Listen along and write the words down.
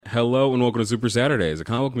Hello and welcome to Super Saturdays, a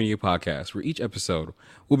comic book media podcast where each episode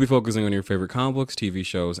will be focusing on your favorite comic books, TV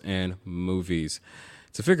shows, and movies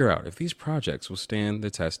to figure out if these projects will stand the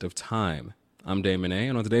test of time. I'm Damon A,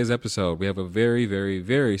 and on today's episode, we have a very, very,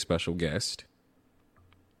 very special guest.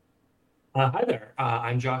 Hi there.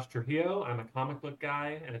 I'm Josh Trujillo. I'm a comic book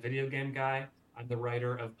guy and a video game guy. I'm the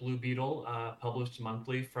writer of Blue Beetle, published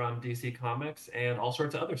monthly from DC Comics, and all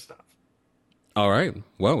sorts of other stuff. All right,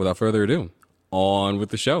 well, without further ado, on with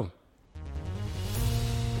the show.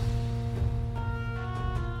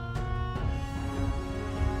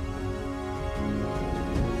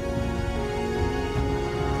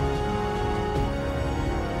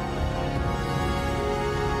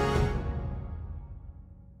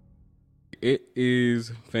 It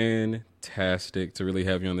is fantastic to really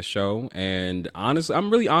have you on the show. And honestly, I'm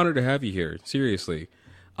really honored to have you here. Seriously.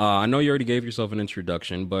 I know you already gave yourself an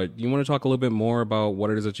introduction, but you want to talk a little bit more about what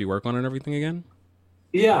it is that you work on and everything again?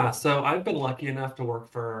 Yeah, so I've been lucky enough to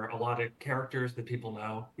work for a lot of characters that people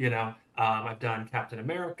know. I've done Captain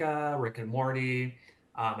America, Rick and Morty.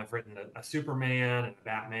 I've written a Superman and a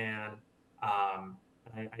Batman.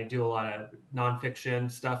 I do a lot of nonfiction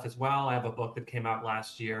stuff as well. I have a book that came out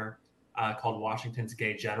last year called Washington's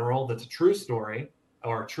Gay General. That's a true story,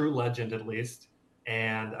 or a true legend at least,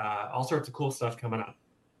 and all sorts of cool stuff coming up.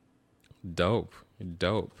 Dope.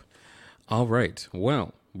 Dope. All right.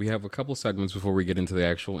 Well, we have a couple segments before we get into the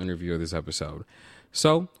actual interview of this episode.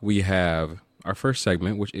 So we have our first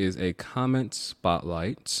segment, which is a comment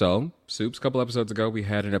spotlight. So, Soups, a couple episodes ago, we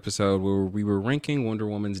had an episode where we were ranking Wonder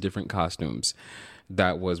Woman's different costumes.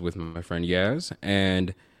 That was with my friend Yaz.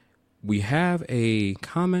 And we have a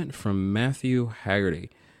comment from Matthew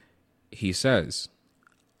Haggerty. He says,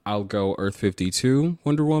 I'll go Earth 52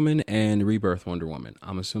 Wonder Woman and Rebirth Wonder Woman.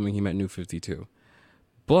 I'm assuming he meant New 52.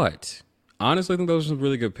 But honestly, I think those are some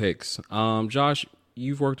really good picks. Josh,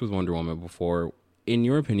 you've worked with Wonder Woman before. In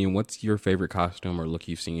your opinion, what's your favorite costume or look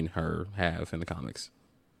you've seen her have in the comics?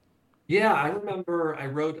 Yeah, I remember I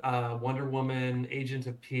wrote Wonder Woman Agent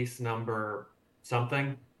of Peace number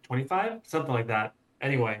something, 25, something like that.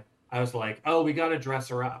 Anyway, I was like, oh, we got to dress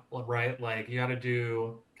her up, right? Like, you got to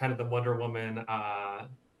do kind of the Wonder Woman,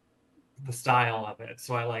 the style of it.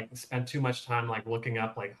 So I like spent too much time like looking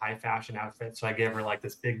up like high fashion outfits. So I gave her like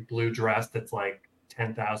this big blue dress that's like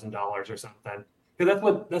 $10,000 or something.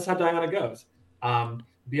 Because that's how Diana goes.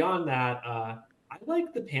 Beyond that, I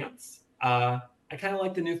like the pants. I kind of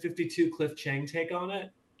like the new 52 Cliff Chang take on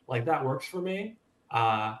it. Like that works for me.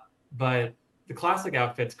 But the classic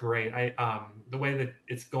outfit's great. The way that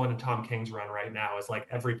it's going in Tom King's run right now is like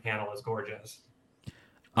every panel is gorgeous.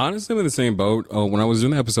 Honestly, I'm in the same boat. When I was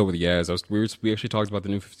doing the episode with Yaz, we actually talked about the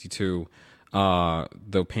New 52,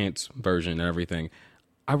 the pants version and everything.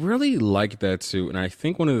 I really liked that suit, and I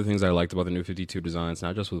think one of the things I liked about the New 52 designs,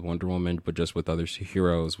 not just with Wonder Woman, but just with other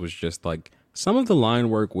heroes, was just like some of the line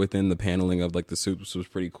work within the paneling of like the suits was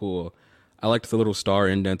pretty cool. I liked the little star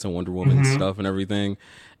indents on Wonder Woman Hmm. stuff and everything,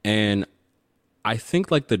 and I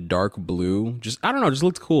think like the dark blue, just I don't know, just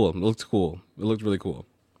looked cool. It looked cool. It looked really cool.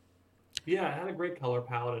 Yeah, it had a great color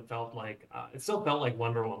palette. It felt like it still felt like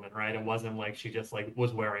Wonder Woman, right? It wasn't like she just like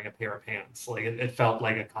was wearing a pair of pants. Like it felt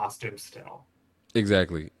like a costume still.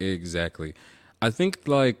 Exactly, exactly. I think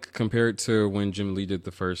like compared to when Jim Lee did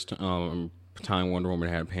the first time Wonder Woman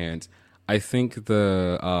had pants, I think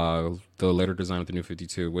the later design of the New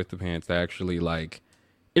 52 with the pants that actually like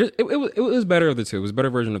it was better of the two. It was a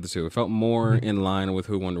better version of the two. It felt more Mhm. in line with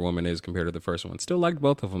who Wonder Woman is compared to the first one. Still liked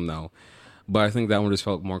both of them though, but I think that one just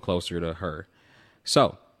felt more closer to her.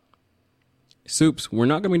 So, Soups, we're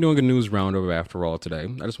not going to be doing a news roundup after all today.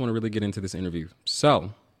 I just want to really get into this interview.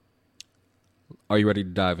 So, are you ready to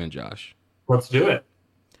dive in, Josh? Let's do it.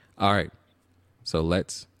 All right. So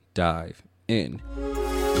let's dive in.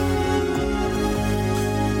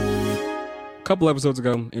 A couple episodes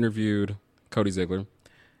ago, interviewed Cody Ziegler,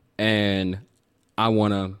 and I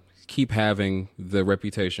want to keep having the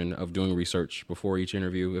reputation of doing research before each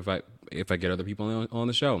interview if I get other people on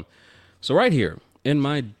the show. So right here in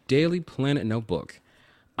my Daily Planet notebook,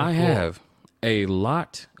 Oh, I cool. have a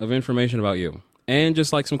lot of information about you and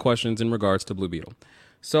just like some questions in regards to Blue Beetle.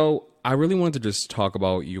 So I really wanted to just talk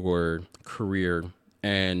about your career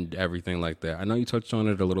and everything like that. I know you touched on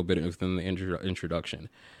it a little bit within the introduction,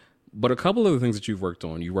 but a couple of the things that you've worked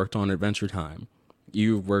on, you worked on Adventure Time,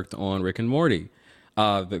 you've worked on Rick and Morty,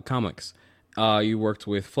 the comics, you worked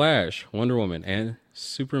with Flash, Wonder Woman, and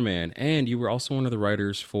Superman, and you were also one of the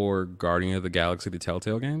writers for Guardian of the Galaxy, the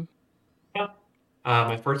Telltale game. Yeah.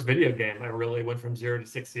 My first video game, I really went from 0 to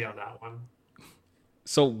 60 on that one.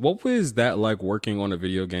 So, what was that like working on a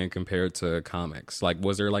video game compared to comics? Like,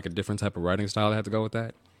 was there like a different type of writing style that had to go with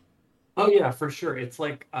that? Oh yeah, for sure. It's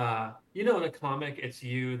like in a comic, it's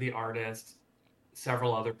you, the artist,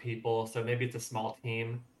 several other people. So maybe it's a small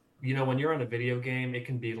team. When you're on a video game, it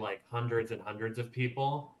can be like hundreds and hundreds of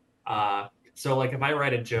people. So like if I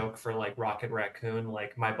write a joke for like Rocket Raccoon,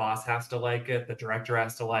 like my boss has to like it, the director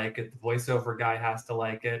has to like it, the voiceover guy has to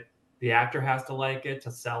like it, the actor has to like it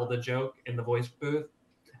to sell the joke in the voice booth.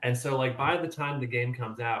 And so like by the time the game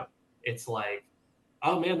comes out, it's like,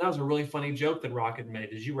 oh man, that was a really funny joke that Rocket made.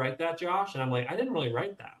 Did you write that, Josh? And I'm like, I didn't really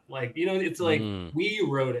write that. Like, it's like Mm. we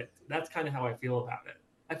wrote it. That's kind of how I feel about it.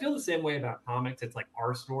 I feel the same way about comics. It's like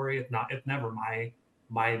our story. It's never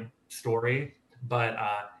my story. But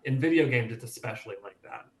in video games, it's especially like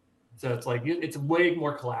that. So it's like it's way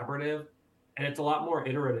more collaborative and it's a lot more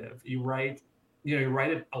iterative. You write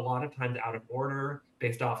it a lot of times out of order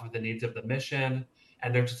based off of the needs of the mission,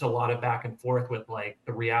 and there's just a lot of back and forth with like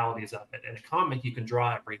the realities of it. In a comic, you can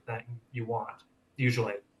draw everything you want.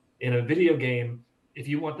 Usually, in a video game, if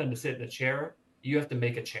you want them to sit in a chair, you have to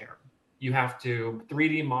make a chair. You have to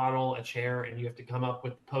 3D model a chair, and you have to come up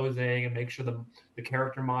with posing and make sure the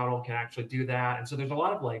character model can actually do that. And so there's a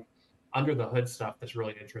lot of like under the hood stuff that's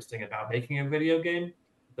really interesting about making a video game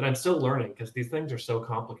that I'm still learning because these things are so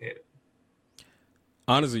complicated.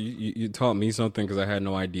 Honestly, you taught me something because I had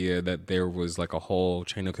no idea that there was like a whole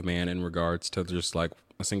chain of command in regards to just like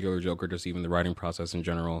a singular joke or just even the writing process in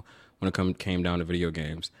general when came down to video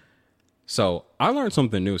games. So I learned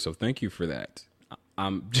something new. So thank you for that.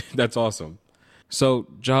 That's awesome. So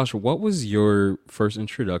Josh, what was your first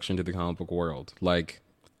introduction to the comic book world? Like,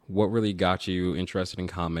 what really got you interested in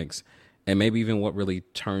comics, and maybe even what really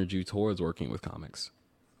turned you towards working with comics?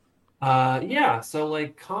 Yeah, so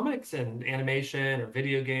like comics and animation or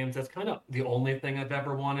video games, that's kind of the only thing I've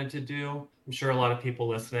ever wanted to do. I'm sure a lot of people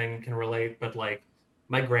listening can relate, but like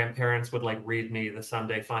my grandparents would like read me the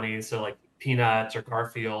Sunday funnies, so like Peanuts or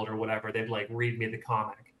Garfield or whatever, they'd like read me the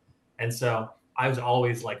comic. And so I was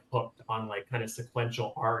always like hooked on like kind of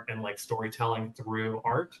sequential art and like storytelling through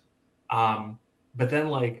art. Um, but then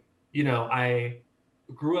like, I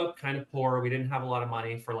grew up kind of poor. We didn't have a lot of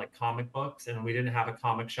money for like comic books, and we didn't have a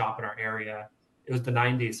comic shop in our area. It was the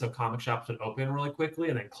 90s, so comic shops would open really quickly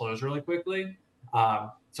and then close really quickly.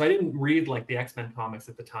 So I didn't read like the X-Men comics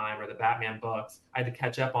at the time or the Batman books. I had to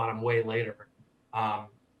catch up on them way later. Um,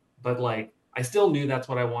 but like I still knew that's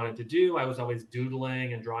what I wanted to do. I was always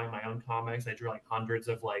doodling and drawing my own comics. I drew like hundreds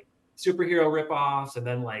of like superhero ripoffs and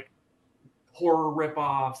then like horror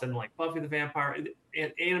ripoffs and like Buffy the Vampire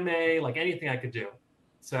anime, like anything I could do.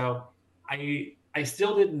 So I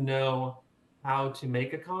still didn't know how to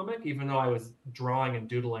make a comic, even though I was drawing and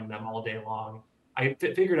doodling them all day long. I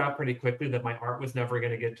figured out pretty quickly that my art was never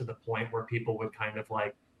going to get to the point where people would kind of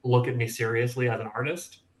like look at me seriously as an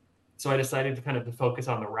artist. So I decided to kind of focus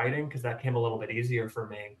on the writing because that came a little bit easier for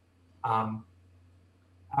me. Um,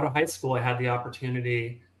 Out of high school, I had the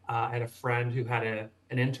opportunity. I had a friend who had an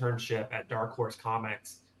internship at Dark Horse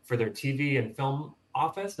Comics for their TV and film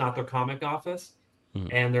office, not their comic office.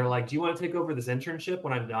 Mm. And they're like, "Do you want to take over this internship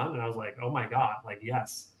when I'm done?" And I was like, "Oh my god, like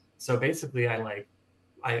yes." So basically, I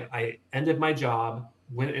ended my job,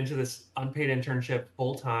 went into this unpaid internship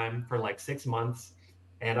full time for like 6 months,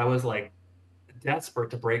 and I was like desperate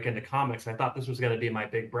to break into comics. I thought this was going to be my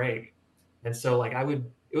big break. And so like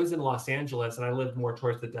it was in Los Angeles and I lived more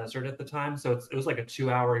towards the desert at the time. So it was like a 2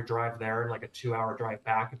 hour drive there and like a 2 hour drive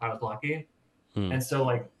back if I was lucky. Mm. And so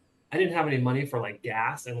like I didn't have any money for like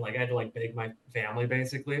gas and like I had to like beg my family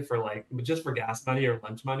basically for like just for gas money or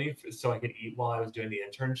lunch money so I could eat while I was doing the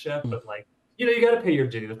internship. Mm. But like, you got to pay your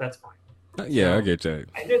dues. That's fine. Yeah, I So get that.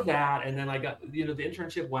 I did that, and then I got the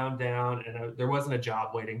internship wound down, and there wasn't a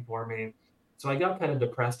job waiting for me, so I got kind of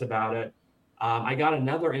depressed about it. I got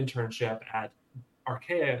another internship at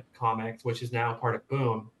Archaea Comics, which is now part of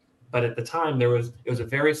Boom, but at the time it was a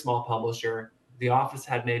very small publisher. The office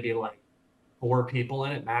had maybe like 4 people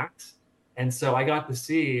in it max, and so I got to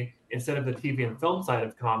see instead of the TV and film side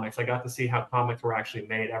of comics, I got to see how comics were actually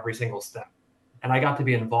made every single step and I got to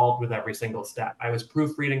be involved with every single step. I was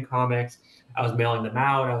proofreading comics, I was mailing them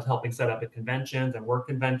out, I was helping set up at conventions and work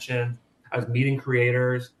conventions, I was meeting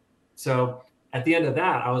creators. So at the end of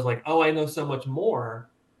that, I was like, oh, I know so much more.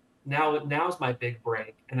 Now's my big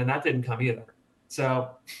break. And then that didn't come either. So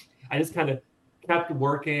I just kind of kept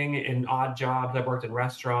working in odd jobs. I worked in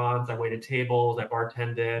restaurants, I waited tables, I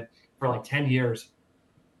bartended for like 10 years.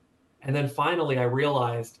 And then finally, I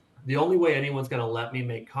realized the only way anyone's going to let me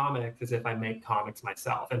make comics is if I make comics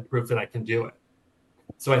myself and prove that I can do it.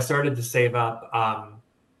 So I started to save up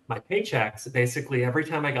my paychecks. Basically, every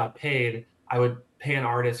time I got paid, I would pay an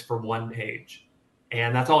artist for 1 page.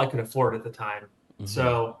 And that's all I could afford at the time. Hmm.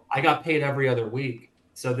 So I got paid every other week.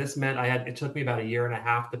 So this meant it took me about a year and a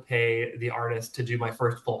half to pay the artist to do my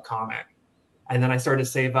first full comic. And then I started to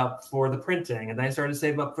save up for the printing, and then I started to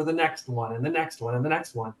save up for the next one and the next one and the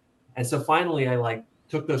next one. And so finally I like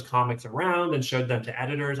took those comics around and showed them to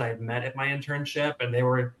editors I had met at my internship, and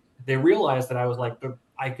they realized that I was like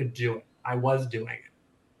I could do it. I was doing it.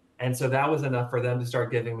 And so that was enough for them to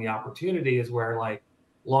start giving me opportunities where, like,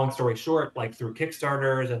 long story short, like through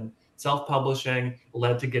Kickstarters and self-publishing,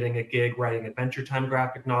 led to getting a gig writing Adventure Time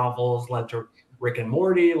graphic novels, led to Rick and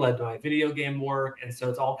Morty, led to my video game work. And so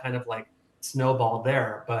it's all kind of like snowballed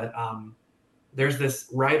there. But there's this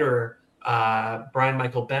writer, Brian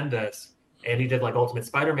Michael Bendis, and he did like Ultimate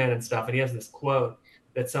Spider-Man and stuff. And he has this quote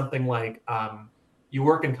that's something like, you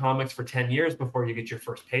work in comics for 10 years before you get your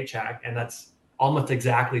first paycheck. And that's almost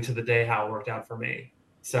exactly to the day how it worked out for me.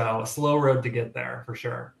 So a slow road to get there for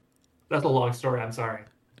sure. That's a long story. I'm sorry.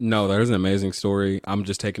 No, that is an amazing story. I'm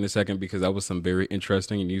just taking a second because that was some very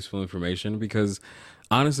interesting and useful information. Because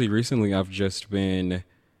honestly, recently I've just been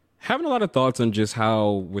having a lot of thoughts on just how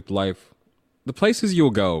with life, the places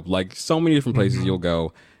you'll go, like so many different places you'll Mm-hmm.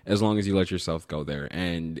 go as long as you let yourself go there.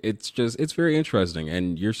 And it's very interesting.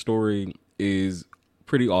 And your story is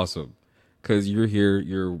pretty awesome because you're here,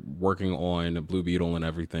 you're working on Blue Beetle and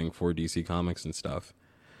everything for DC Comics and stuff.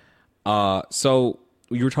 So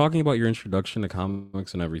you were talking about your introduction to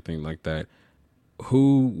comics and everything like that.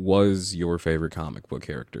 Who was your favorite comic book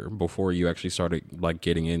character before you actually started like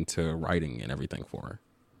getting into writing and everything for her?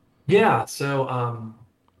 Yeah. So,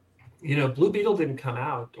 Blue Beetle didn't come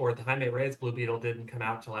out, or the Jaime Reyes Blue Beetle didn't come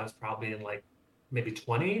out till I was probably in like maybe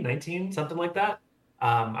 20, 19, something like that.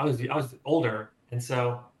 I was older, and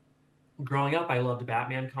so growing up, I loved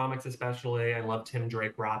Batman comics especially. I loved Tim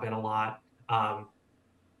Drake Robin a lot.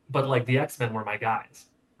 But like the X-Men were my guys.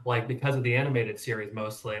 Like because of the animated series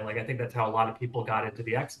mostly. Like I think that's how a lot of people got into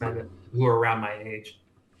the X-Men who are around my age.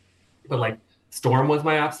 But like Storm was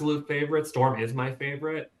my absolute favorite. Storm is my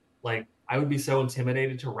favorite. Like I would be so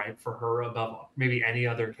intimidated to write for her above maybe any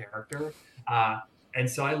other character. Uh, and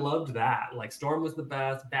so I loved that. Like Storm was the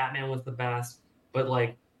best, Batman was the best. But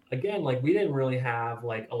like again, like we didn't really have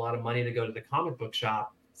like a lot of money to go to the comic book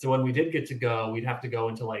shop. So when we did get to go, we'd have to go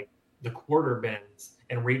into like the quarter bins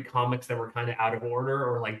and read comics that were kind of out of order,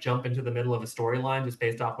 or like jump into the middle of a storyline just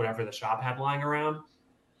based off whatever the shop had lying around.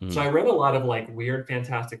 So Mm. I read a lot of like weird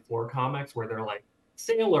Fantastic Four comics where they're like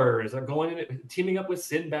sailors are teaming up with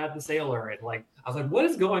Sinbad the sailor, and like I was like, what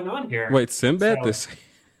is going on here? Wait, Sinbad? So This?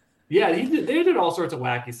 yeah, they did all sorts of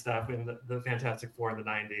wacky stuff in the Fantastic Four in the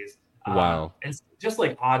 '90s, Wow. and just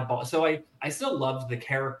like oddball. So I still loved the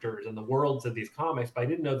characters and the worlds of these comics, but I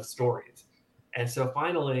didn't know the stories. And so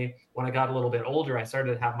finally, when I got a little bit older, I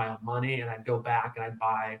started to have my own money, and I'd go back and I'd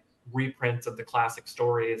buy reprints of the classic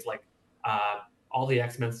stories, like uh, all the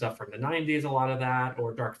X-Men stuff from the '90s, a lot of that,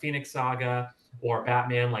 or Dark Phoenix Saga, or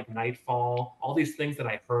Batman, like Nightfall. All these things that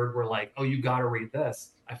I heard were like, oh, you got to read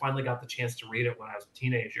this. I finally got the chance to read it when I was a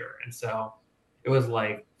teenager, and so it was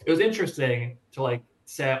interesting to like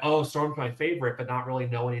say, oh, Storm's my favorite, but not really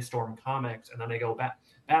know any Storm comics. And then I go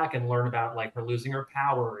back and learn about like her losing her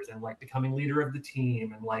powers and like becoming leader of the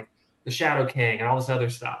team and like the Shadow King and all this other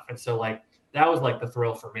stuff. And so like that was like the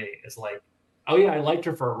thrill for me, is like, oh yeah, I liked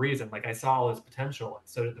her for a reason. Like I saw all this potential, and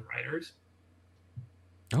so did the writers.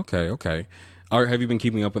 Okay, okay. All right, have you been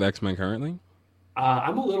keeping up with X-Men currently?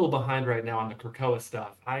 I'm a little behind right now on the Krakoa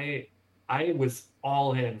stuff. I was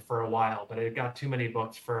all in for a while, but it got too many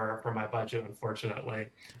books for my budget, unfortunately.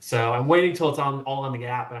 So I'm waiting till it's on all on the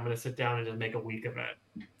app, and I'm going to sit down and just make a week of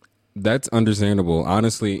it. That's understandable.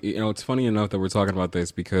 Honestly, it's funny enough that we're talking about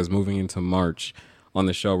this because moving into March on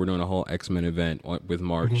the show, we're doing a whole X-Men event with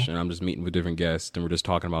March, Mhm. and I'm just meeting with different guests, and we're just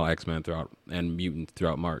talking about X-Men throughout and mutants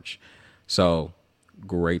throughout March. So,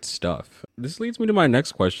 great stuff. This leads me to my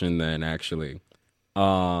next question then, actually.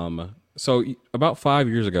 About 5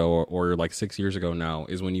 years ago, or like 6 years ago now,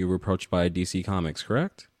 is when you were approached by DC Comics,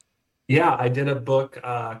 correct? Yeah, I did a book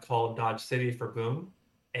called Dodge City for Boom,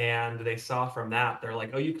 and they saw from that, they're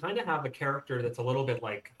like, oh, you kind of have a character that's a little bit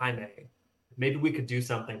like Jaime. Maybe we could do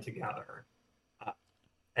something together. Uh,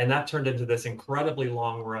 and that turned into this incredibly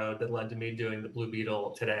long road that led to me doing the Blue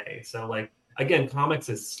Beetle today. So, like, again, comics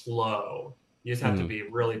is slow. You just have to Mm. be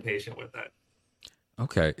really patient with it.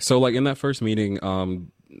 Okay. So, like in that first meeting,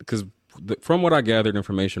 because from what I gathered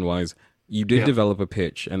information wise, you did Yeah. develop a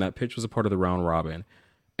pitch, and that pitch was a part of the round robin,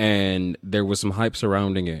 and there was some hype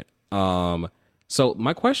surrounding it. So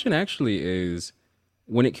my question actually is,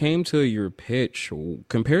 when it came to your pitch,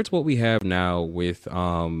 compared to what we have now with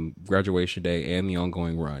graduation day and the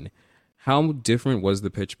ongoing run, how different was the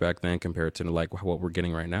pitch back then compared to like what we're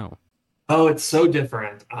getting right now? Oh, it's so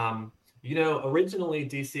different. Originally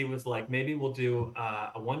DC was like, maybe we'll do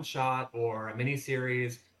a one shot or a mini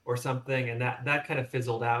series or something, and that kind of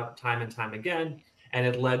fizzled out time and time again, and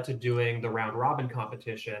it led to doing the round robin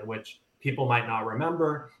competition, which people might not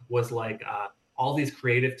remember was like all these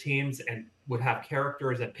creative teams and would have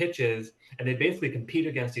characters and pitches, and they basically compete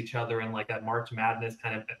against each other in like a March Madness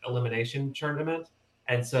kind of elimination tournament,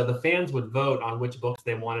 and so the fans would vote on which books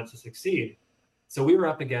they wanted to succeed. So we were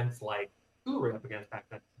up against like who were we up against back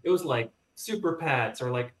then? It was like Super Pets or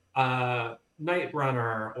like Night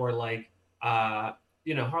Runner or like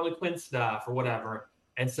Harley Quinn stuff or whatever.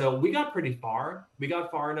 And so we got pretty far. We got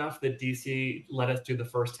far enough that DC let us do the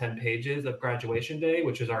first 10 pages of Graduation Day,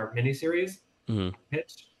 which is our miniseries Hmm.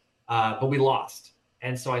 pitch. But we lost.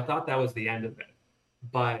 And so I thought that was the end of it.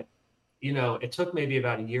 But it took maybe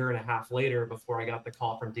about a year and a half later before I got the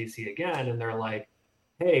call from DC again. And they're like,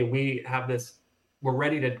 hey, we're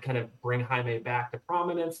ready to kind of bring Jaime back to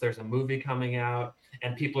prominence. There's a movie coming out,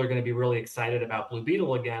 and people are going to be really excited about Blue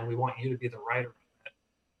Beetle again. We want you to be the writer.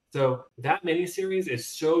 So that miniseries is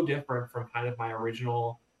so different from kind of my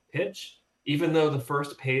original pitch, even though the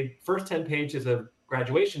first 10 pages of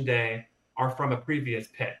Graduation Day are from a previous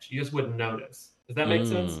pitch. You just wouldn't notice. Does that make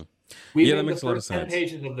sense? Mm. We Yeah, that made the makes a lot of first 10 sense.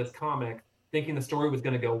 pages of this comic thinking the story was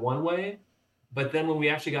going to go one way, but then when we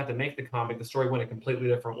actually got to make the comic, the story went a completely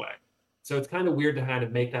different way. So it's kind of weird to kind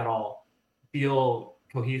of make that all feel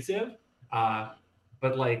cohesive. Uh,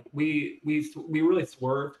 but like we really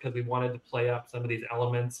swerved because we wanted to play up some of these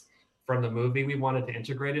elements from the movie we wanted to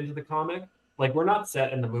integrate into the comic. Like we're not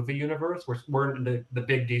set in the movie universe. We're in the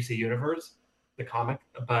big DC universe, the comic.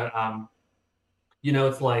 But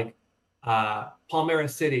it's like Palmera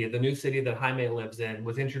City, the new city that Jaime lives in,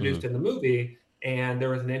 was Hmm. introduced in the movie, and there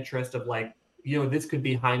was an interest of like, this could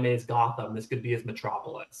be Jaime's Gotham, this could be his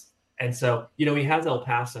metropolis. And so, he has El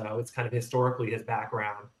Paso. It's kind of historically his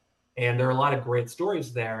background, and there are a lot of great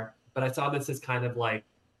stories there. But I saw this as kind of like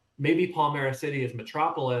maybe Palmera City is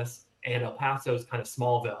metropolis and El Paso is kind of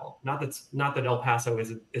Smallville. Not that El Paso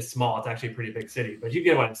is small; it's actually a pretty big city. But you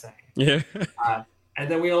get what I'm saying. Yeah. Uh, and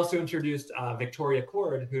then we also introduced Victoria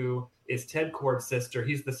Cord, who is Ted Cord's sister.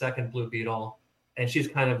 He's the second Blue Beetle, and she's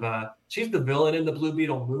the villain in the Blue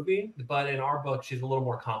Beetle movie, but in our book, she's a little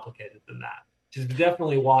more complicated than that. She's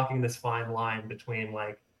definitely walking this fine line between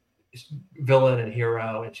like villain and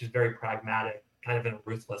hero, and she's very pragmatic, kind of in a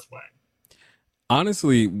ruthless way.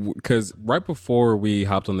 Honestly, because right before we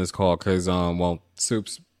hopped on this call, because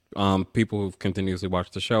Soups, people who've continuously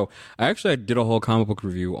watched the show, I did a whole comic book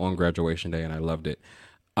review on Graduation Day, and I loved it.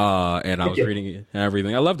 And I Thank was you. reading it and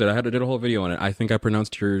everything. I loved it. Did a whole video on it. I think I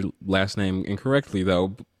pronounced your last name incorrectly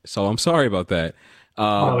though, so I'm sorry about that.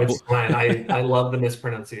 Oh, But, it's fine. I love the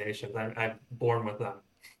mispronunciations. I'm born with them.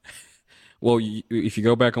 well, if you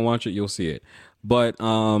go back and watch it, you'll see it. But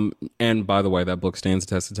and by the way, that book stands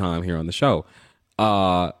the test of time here on the show.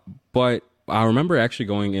 Uh, but I remember actually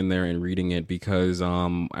going in there and reading it because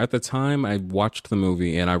at the time I watched the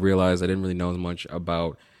movie and I realized I didn't really know as much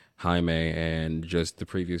about Jaime and just the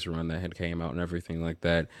previous run that had came out and everything like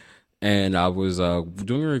that. And I was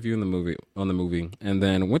doing a review in the movie on the movie, and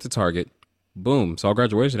then went to Target. Boom, saw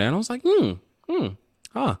Graduation Day, and I was like,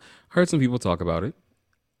 huh. Heard some people talk about it.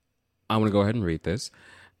 I'm gonna go ahead and read this.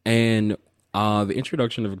 And the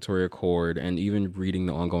introduction of Victoria Cord, and even reading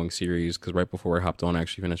the ongoing series, because right before I hopped on, I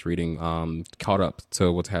actually finished reading, caught up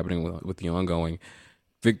to what's happening with the ongoing.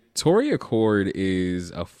 Victoria Cord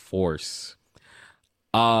is a force.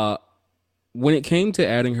 Uh, when it came to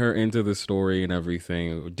adding her into the story and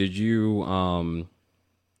everything, did you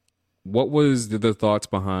what was the thoughts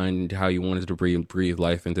behind how you wanted to breathe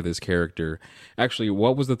life into this character? Actually,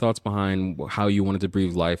 what was the thoughts behind how you wanted to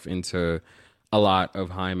breathe life into a lot of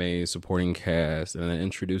Jaime's supporting cast and then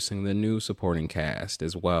introducing the new supporting cast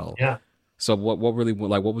as well? Yeah. So what really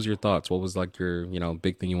like what was your thoughts? What was like your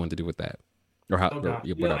big thing you wanted to do with that, or how Oh or gosh.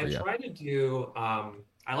 I whatever? Yeah. try to do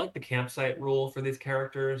I like the campsite rule for these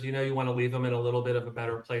characters. You want to leave them in a little bit of a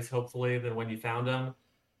better place, hopefully, than when you found them.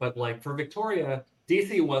 But like for Victoria,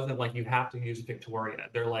 DC wasn't like you have to use Victoria.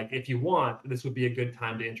 They're like, if you want, this would be a good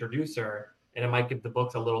time to introduce her, and it might give the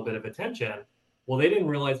books a little bit of attention. Well, they didn't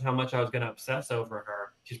realize how much I was going to obsess over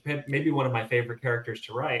her. She's maybe one of my favorite characters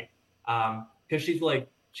to write because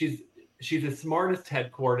she's as smart as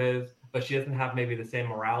Ted Cord is, but she doesn't have maybe the same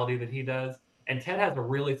morality that he does. And Ted has a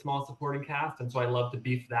really small supporting cast, and so I love to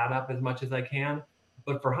beef that up as much as I can.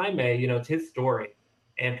 But for Jaime, it's his story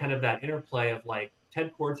and kind of that interplay of like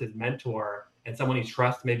Ted Cord's his mentor and someone he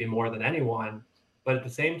trusts maybe more than anyone, but at the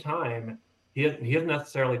same time, he doesn't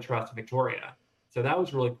necessarily trust Victoria. So that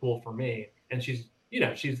was really cool for me. And she's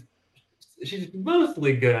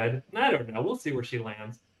mostly good. I don't know. We'll see where she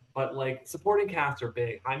lands. but like supporting casts are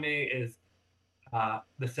big. Jaime is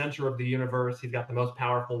the center of the universe. He's got the most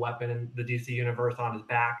powerful weapon in the DC universe on his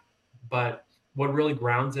back. But what really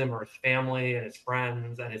grounds him are his family and his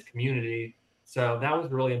friends and his community. So that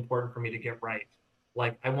was really important for me to get right.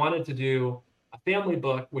 Like I wanted to do a family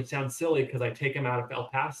book, which sounds silly because I take him out of El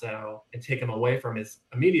Paso and take him away from his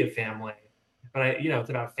immediate family. But it's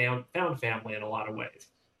about found family in a lot of ways.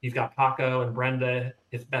 He's got Paco and Brenda,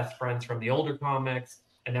 his best friends from the older comics,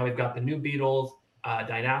 and now we've got the new Beatles,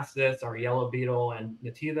 Dynastis, our yellow beetle, and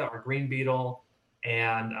Natita, our green beetle.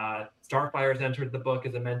 And Starfire's entered the book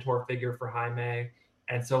as a mentor figure for Jaime.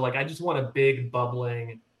 And so, like, I just want a big,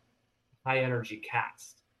 bubbling, high energy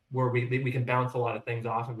cast where we can bounce a lot of things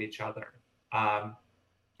off of each other. Um,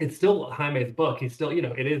 it's still Jaime's book. He's still,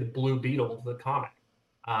 it is Blue Beetle, the comic.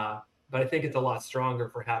 But I think it's a lot stronger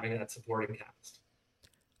for having that supporting cast.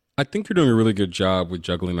 I think you're doing a really good job with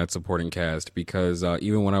juggling that supporting cast because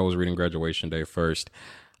even when I was reading Graduation Day first,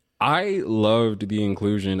 I loved the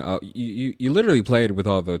inclusion. You literally played with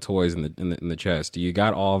all the toys in the chest. You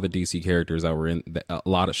got all the DC characters that were a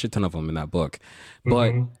lot of shit ton of them in that book,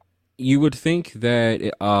 but Mm-hmm. you would think that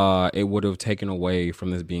it would have taken away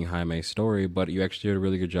from this being Jaime's story, but you actually did a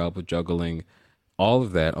really good job with juggling all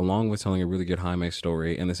of that, along with telling a really good Jaime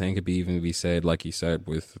story. And the same could even be said, like you said,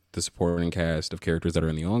 with the supporting cast of characters that are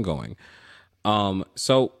in the ongoing.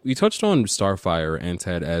 So we touched on Starfire and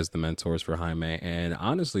Ted as the mentors for Jaime, and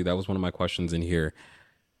honestly, that was one of my questions in here.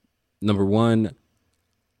 Number one,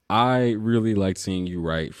 I really liked seeing you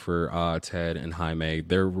write for Ted and Jaime.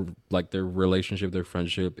 Their relationship, their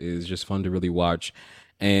friendship is just fun to really watch,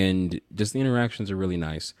 and just the interactions are really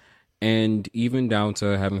nice. And even down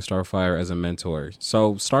to having Starfire as a mentor.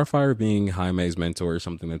 So Starfire being Jaime's mentor is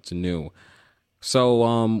something that's new.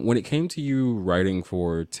 So when it came to you writing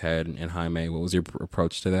for Ted and Jaime, what was your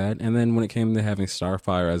approach to that? And then when it came to having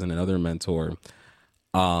Starfire as another mentor,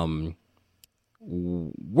 um,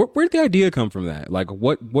 where did the idea come from? That like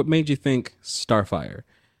what made you think Starfire?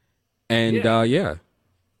 And Yeah. yeah,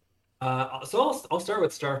 So I'll start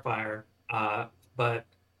with Starfire. But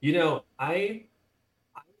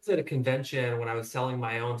I was at a convention when I was selling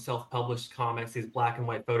my own self-published comics, these black and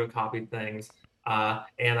white photocopied things.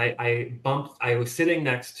 And I was sitting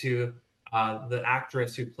next to the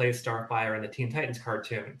actress who plays Starfire in the Teen Titans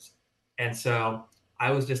cartoons. And so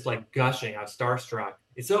I was just like gushing. I was starstruck.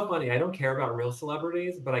 It's so funny. I don't care about real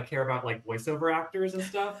celebrities, but I care about like voiceover actors and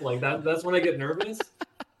stuff. Like that's when I get nervous.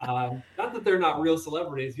 Not that they're not real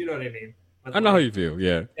celebrities, you know what I mean? I But know how like, you feel.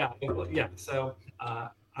 Yeah. yeah. So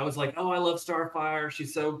I was like, oh, I love Starfire.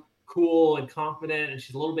 She's so cool and confident, and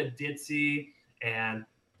she's a little bit ditzy. And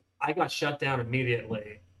I got shut down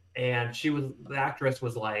immediately. And the actress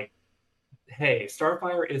was like, hey,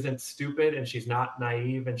 Starfire isn't stupid, and she's not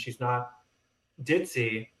naive, and she's not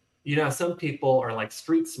ditzy. Some people are like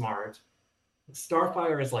street smart.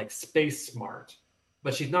 Starfire is like space smart,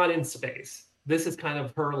 but she's not in space. This is kind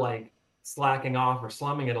of her like slacking off or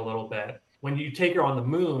slumming it a little bit. When you take her on the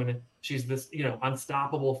moon, she's this,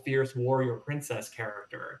 unstoppable, fierce warrior princess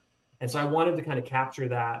character. And so I wanted to kind of capture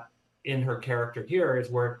that in her character here, is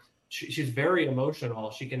where she's very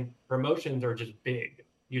emotional. Her emotions are just big.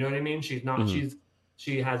 You know what I mean? Hmm.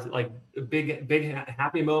 She has like big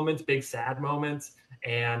happy moments, big sad moments.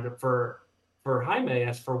 And for Jaime,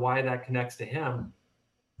 as for why that connects to him,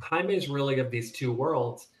 Jaime is really of these two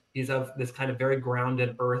worlds. He's of this kind of very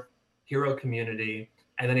grounded Earth hero community,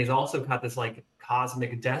 and then he's also got this like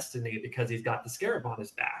cosmic destiny because he's got the scarab on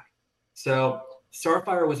his back. So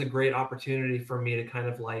Starfire was a great opportunity for me to kind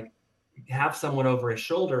of like have someone over his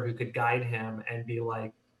shoulder who could guide him and be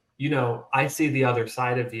like, I see the other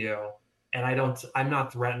side of you, and I'm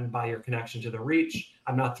not threatened by your connection to the Reach.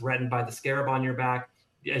 I'm not threatened by the scarab on your back.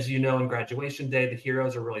 As you know, in Graduation Day, the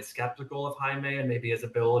heroes are really skeptical of Jaime and maybe his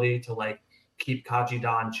ability to like keep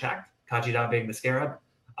Kajida in check, Kajida being the scarab.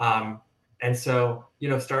 Um, and so,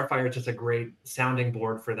 Starfire is just a great sounding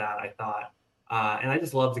board for that, I thought. And I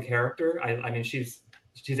just love the character. I mean, she's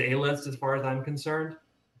A-list as far as I'm concerned.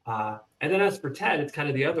 And then as for Ted, it's kind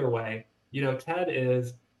of the other way.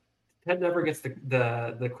 Ted never gets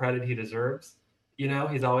the credit he deserves.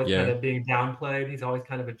 He's always kind Yeah. of being downplayed. He's always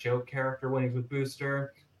kind of a joke character when he's with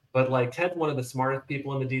Booster. But like Ted's one of the smartest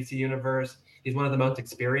people in the DC universe. He's one of the most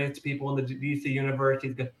experienced people in the DC universe.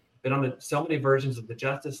 He's been on so many versions of the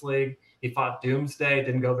Justice League. He fought Doomsday. It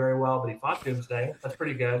didn't go very well, but he fought Doomsday. That's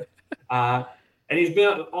pretty good. Uh, and he's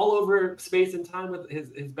been all over space and time with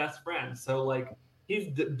his best friend. So like he's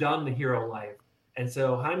done the hero life, and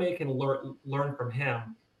so Jaime can learn from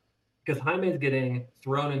him because Jaime is getting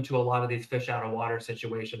thrown into a lot of these fish out of water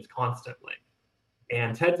situations constantly.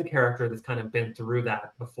 And Ted's a character that's kind of been through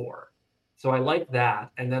that before. So I like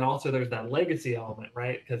that. And then also there's that legacy element,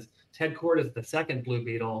 right? Because Ted Kord is the second Blue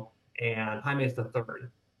Beetle and Jaime is the third.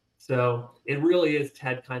 So it really is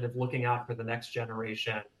Ted kind of looking out for the next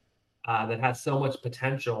generation that has so much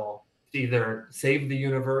potential to either save the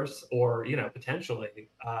universe or, potentially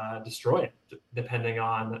destroy it, depending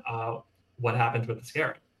on what happens with the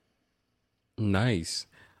Scarab. Nice.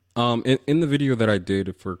 In the video that I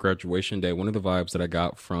did for graduation day, one of the vibes that I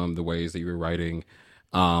got from the ways that you were writing,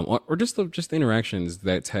 or just the interactions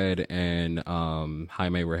that Ted and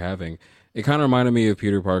Jaime were having, it kind of reminded me of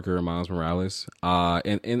Peter Parker and Miles Morales,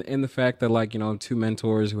 and the fact that, like, two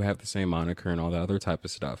mentors who have the same moniker and all that other type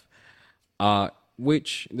of stuff.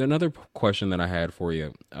 Which another question that I had for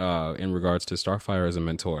you, in regards to Starfire as a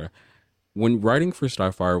mentor. When writing for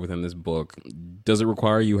Starfire within this book, does it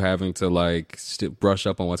require you having to like brush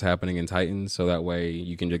up on what's happening in Titans so that way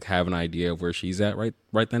you can just have an idea of where she's at right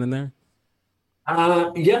then and there?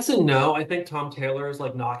 Yes and no. I think Tom Taylor is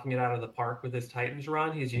like knocking it out of the park with his Titans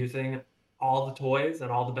run. He's using all the toys and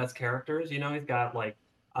all the best characters. He's got like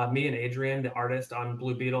me and Adrian, the artist on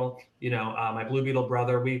Blue Beetle. My Blue Beetle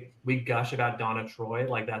brother. We gush about Donna Troy.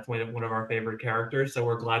 Like that's one of our favorite characters. So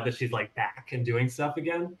we're glad that she's like back and doing stuff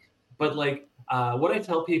again. But like, what I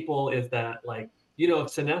tell people is that like, if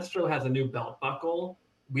Sinestro has a new belt buckle,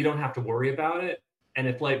 we don't have to worry about it. And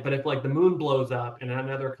if like the moon blows up in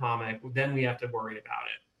another comic, then we have to worry about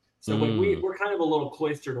it. So like Mm, we're kind of a little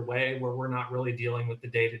cloistered away where we're not really dealing with the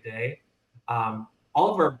day to day. All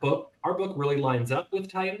of our book really lines up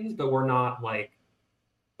with Titans, but we're not like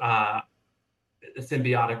uh, a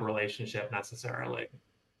symbiotic relationship necessarily.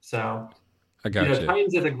 So I got you.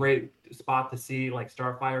 Titans is a great spot to see like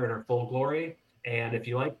Starfire in her full glory. And if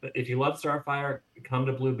you love Starfire, come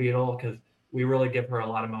to Blue Beetle because we really give her a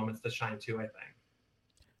lot of moments to shine too. I think.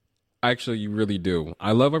 Actually, you really do.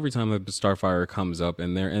 I love every time that Starfire comes up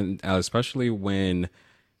in there, and especially when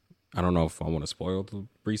I don't know if I want to spoil the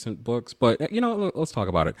recent books, but let's talk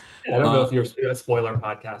about it. Yeah, I don't know Uh, if you're a spoiler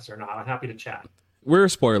podcast or not. I'm happy to chat. we're a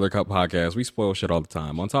spoiler cup podcast. We spoil shit all the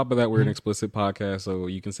time. On top of that, we're an explicit podcast, so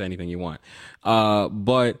you can say anything you want.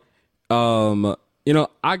 But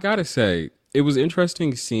I gotta say, it was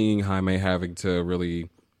interesting seeing Jaime having to really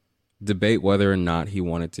debate whether or not he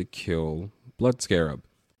wanted to kill Blood Scarab.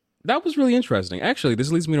 That was really interesting. Actually,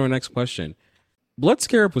 this leads me to our next question. Blood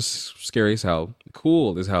Scarab was scary as hell,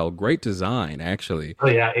 cool as hell, great design, actually. Oh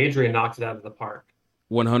yeah, Adrian knocks it out of the park.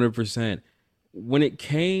 100%. When it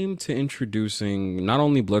came to introducing not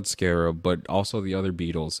only Blood Scarab, but also the other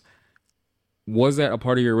beetles, was that a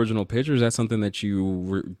part of your original pitch, or is that something that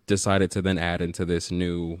you decided to then add into this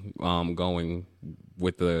new going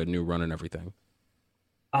with the new run and everything?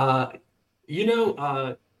 Uh,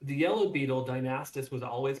 the yellow beetle Dynastis was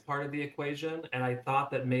always part of the equation, and I thought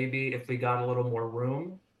that maybe if we got a little more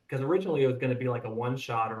room, because originally it was going to be like a one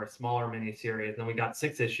shot or a smaller mini series, and we got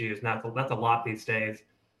 6 issues, and that's a lot these days.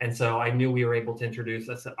 And so I knew we were able to introduce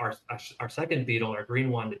our second beetle, our green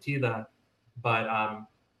one, to Tila, but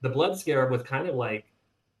the Blood Scarab was kind of like,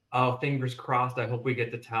 oh, fingers crossed. I hope we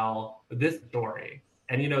get to tell this story.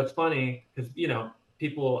 And it's funny because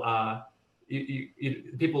people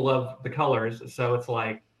people love the colors, so it's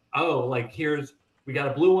like, oh, like we got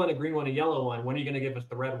a blue one, a green one, a yellow one. When are you going to give us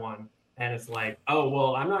the red one? And it's like, oh,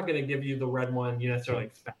 well, I'm not going to give you the red one you necessarily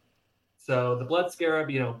expect. So the Blood Scarab,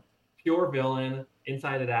 pure villain,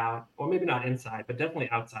 inside and out, or maybe not inside, but definitely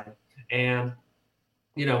outside. And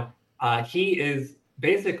he is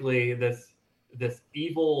basically this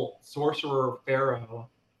evil sorcerer pharaoh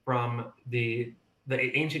from the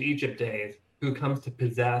ancient Egypt days who comes to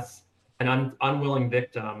possess an unwilling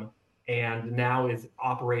victim and now is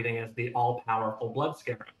operating as the all-powerful blood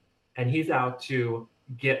scarab. And he's out to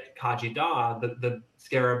get Khaji-Da, the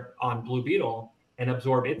scarab on Blue Beetle, and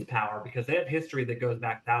absorb its power because they have history that goes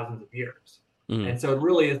back thousands of years. Mm, And so it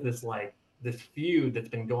really is this feud that's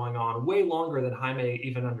been going on way longer than Jaime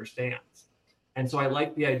even understands. And so I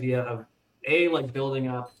like the idea of like building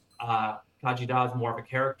up Khaji-Da as more of a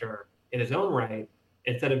character in his own right,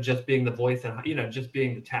 instead of just being the voice and just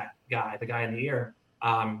being the tech guy, the guy in the ear.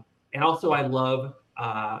 And also I love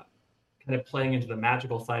kind of playing into the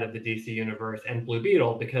magical side of the DC universe and Blue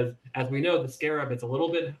Beetle because, as we know, the Scarab is a little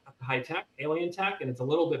bit high tech, alien tech, and it's a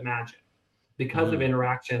little bit magic because of mm.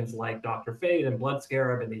 interactions like Doctor Fate and Blood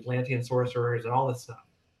Scarab and the Atlantean sorcerers and all this stuff.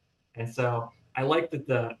 And so I like that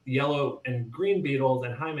the yellow and green beetles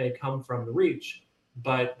and Jaime come from the Reach,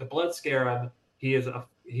 but the Blood Scarab, he's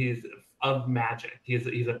of magic. He's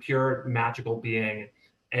a pure magical being,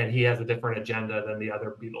 and he has a different agenda than the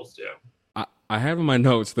other beetles do. I have in my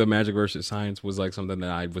notes the magic versus science was like something that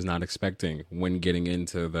I was not expecting when getting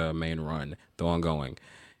into the main run, the ongoing.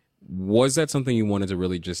 Was that something you wanted to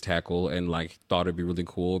really just tackle and like thought it'd be really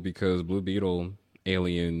cool? Because Blue Beetle,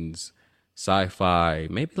 aliens, sci-fi,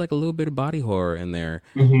 maybe like a little bit of body horror in there.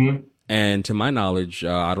 Hmm. And to my knowledge,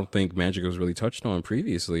 I don't think magic was really touched on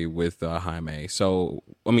previously with Jaime. So,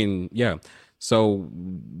 I mean, yeah. So,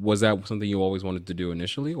 was that something you always wanted to do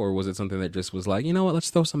initially, or was it something that just was like, you know what, let's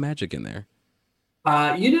throw some magic in there?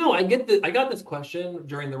 I got this question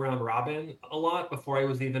during the round robin a lot before I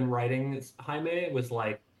was even writing Jaime. It was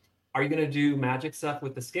like, are you going to do magic stuff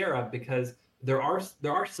with the scarab? Because there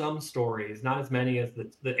are some stories, not as many as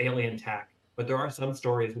the alien tech, but there are some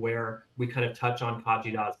stories where we kind of touch on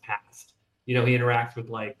Kajida's past. He interacts with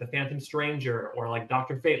like the Phantom Stranger or like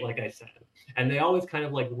Dr. Fate, like I said, and they always kind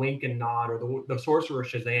of like wink and nod, or the Sorcerer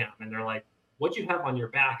Shazam, and they're like, what you have on your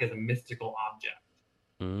back is a mystical object.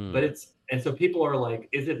 But Mm. it's and so people are like,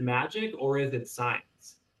 is it magic or is it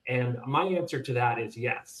science? And my answer to that is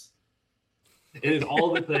yes. It is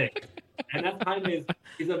all the things. And that's kind of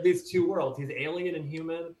he's of these two worlds. He's alien and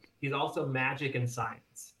human. He's also magic and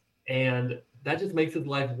science. And that just makes his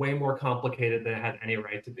life way more complicated than it had any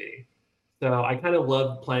right to be. So I kind of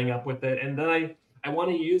love playing up with it. And then I want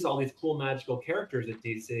to use all these cool magical characters at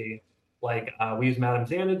DC. Like we use Madame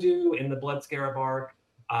Xanadu in the Blood Scarab arc.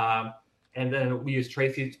 Um, and then we use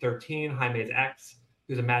Tracy 13, Jaime's ex,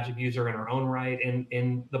 who's a magic user in her own right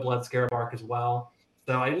in the Blood Scarab arc as well.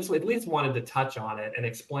 So I just at least wanted to touch on it and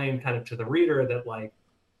explain kind of to the reader that like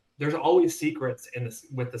there's always secrets in this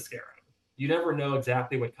with the Scarab. You never know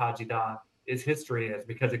exactly what Kajida his history is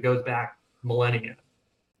because it goes back millennia.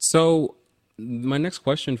 So, my next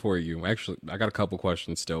question for you, actually, I got a couple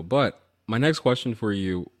questions still, but my next question for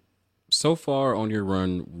you, so far on your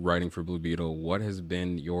run writing for Blue Beetle, what has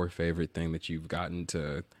been your favorite thing that you've gotten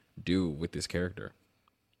to do with this character?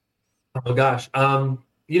 Oh gosh.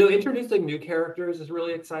 Introducing new characters is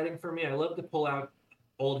really exciting for me. I love to pull out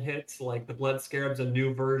old hits like the Blood Scarab's a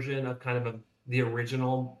new version of the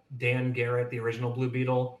original Dan Garrett, the original Blue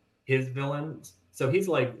Beetle, his villains. So he's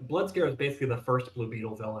like Blood Scarab is basically the first Blue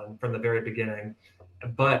Beetle villain from the very beginning.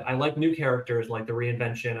 But I like new characters like the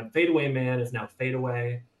reinvention of Fadeaway Man is now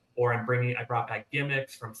Fadeaway, or I brought back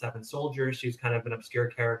Gimmicks from Seven Soldiers. She's kind of an obscure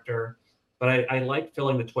character. But I like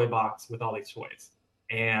filling the toy box with all these toys,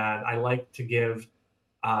 and I like to give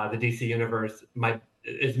the DC universe my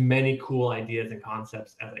as many cool ideas and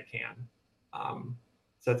concepts as I can. Um,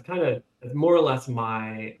 so it's more or less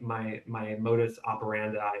my modus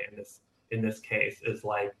operandi in this case is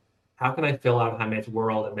like, how can I fill out Jaime's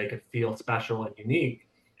world and make it feel special and unique,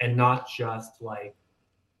 and not just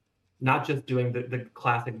doing the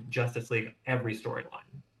classic Justice League every storyline.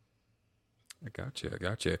 I got you. I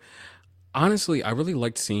got you. Honestly, I really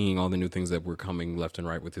liked seeing all the new things that were coming left and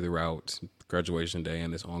right with throughout graduation day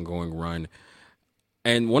and this ongoing run.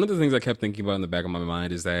 And one of the things I kept thinking about in the back of my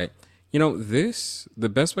mind is that, the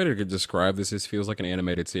best way to describe this is feels like an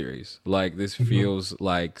animated series. Like, this Mhm. feels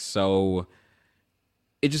like so,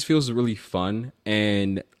 it just feels really fun.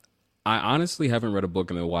 And I honestly haven't read a book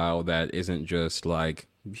in a while that isn't just like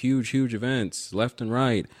huge, huge events left and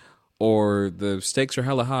right, or the stakes are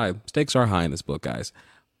hella high. Stakes are high in this book, guys.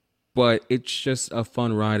 But it's just a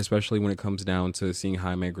fun ride, especially when it comes down to seeing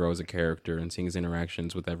Jaime grow as a character and seeing his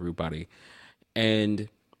interactions with everybody. And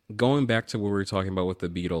going back to what we were talking about with the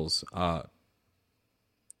Beatles,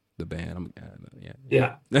 the band, yeah,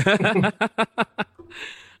 Yeah. yeah.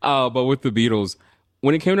 But with the Beatles,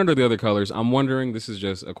 when it came down to the other colors, I'm wondering. This is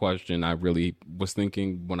just a question I really was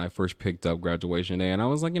thinking when I first picked up Graduation Day, and I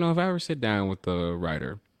was like, if I ever sit down with the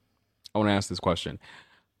writer, I want to ask this question.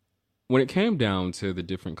 When it came down to the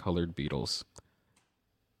different colored Beatles,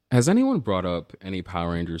 has anyone brought up any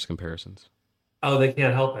Power Rangers comparisons? Oh, they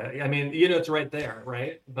can't help it. I mean, it's right there,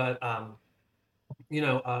 right? But you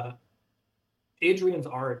know, uh, Adrian's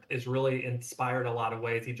art is really inspired a lot of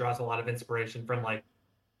ways. He draws a lot of inspiration from like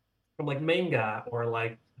manga or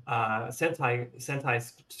like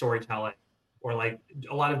Sentai storytelling, or like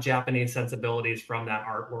a lot of Japanese sensibilities from that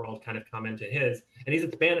art world kind of come into his. And he's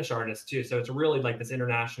a Spanish artist too, so it's really like this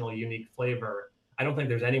international unique flavor. I don't think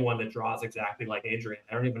there's anyone that draws exactly like Adrian.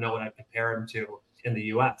 I don't even know what I'd compare him to in the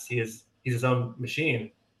US. He's his own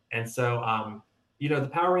machine. And so the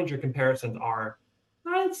Power Ranger comparisons are,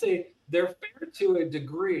 I'd say they're fair to a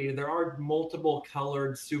degree. There are multiple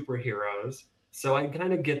colored superheroes, so I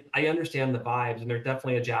understand the vibes, and they're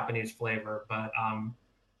definitely a Japanese flavor. But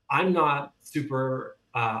I'm not super.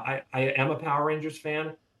 I am a Power Rangers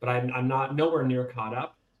fan, but I'm not nowhere near caught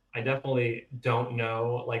up. I definitely don't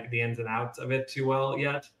know like the ins and outs of it too well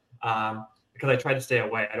yet. because I try to stay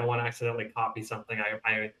away. I don't want to accidentally copy something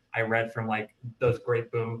I read from like those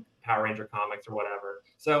great Boom Power Ranger comics or whatever.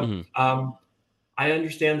 So Hmm. I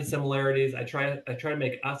understand the similarities. I try to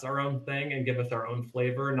make us our own thing and give us our own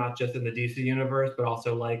flavor, not just in the DC universe, but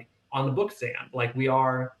also like on the book stand. Like we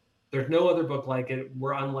are, there's no other book like it.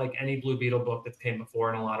 We're unlike any Blue Beetle book that's came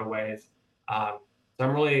before in a lot of ways. So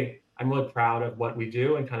I'm really proud of what we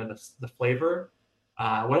do and kind of the flavor.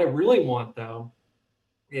 What I really want though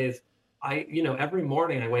is every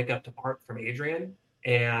morning I wake up to art from Adrian,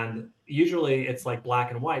 and usually it's like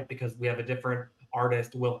black and white because we have a different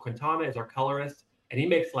artist. Will Quintana is our colorist, and he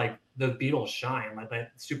makes like the Beatles shine, like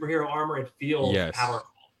that superhero armor. It feels Yes. powerful.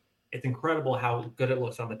 It's incredible how good it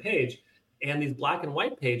looks on the page. And these black and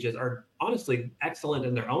white pages are honestly excellent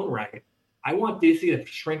in their own right. I want DC to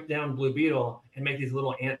shrink down Blue Beetle and make these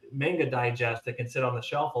little manga digests that can sit on the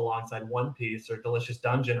shelf alongside One Piece or Delicious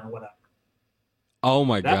Dungeon or whatever. Oh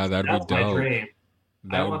my That's God, that'd be that's my dope. dream.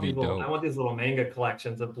 I That would want be these little I dope. want these little manga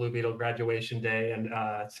collections of Blue Beetle Graduation Day and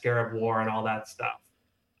Scarab War and all that stuff.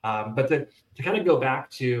 But to kind of go back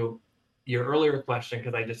to your earlier question,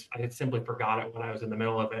 because I had simply forgot it when I was in the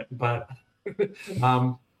middle of it. But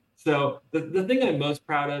um, so the thing I'm most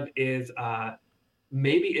proud of is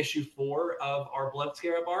maybe issue 4 of our Blood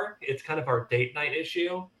Scarab arc. It's kind of our date night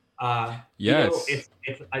issue. Yes.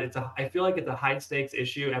 I feel like it's a high stakes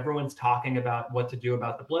issue. Everyone's talking about what to do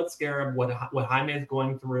about the Blood Scarab, what Jaime is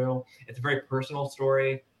going through. It's a very personal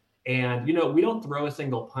story, and we don't throw a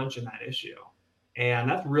single punch in that issue, and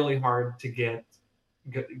that's really hard to get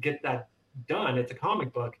that done. It's a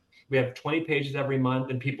comic book. We have 20 pages every month,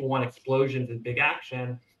 and people want explosions and big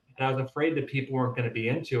action. And I was afraid that people weren't going to be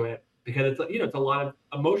into it because it's a lot of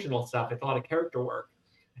emotional stuff. It's a lot of character work,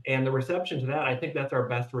 and the reception to that, I think that's our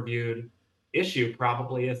best reviewed issue.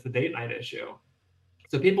 Probably is the date night issue.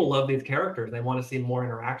 So people love these characters. They want to see more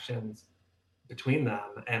interactions between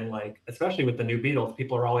them, and like especially with the new Beatles,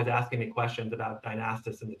 people are always asking me questions about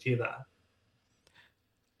Dynastis and Natila.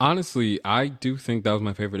 Honestly, I do think that was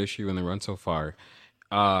my favorite issue in the run so far.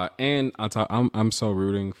 And I'm so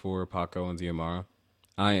rooting for Paco and Diamara.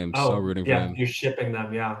 I am so Oh rooting for yeah, them. you're shipping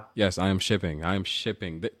them, yeah. Yes, I am shipping. I am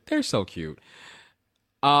shipping. They're so cute.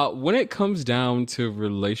 When it comes down to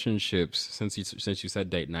relationships, since you said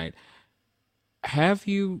date night, have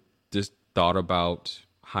you just thought about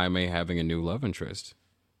Jaime having a new love interest?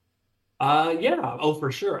 Yeah. Oh,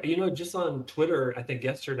 for sure. Just on Twitter, I think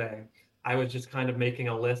yesterday, I was just kind of making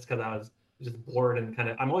a list because I was just bored and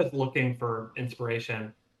I'm always looking for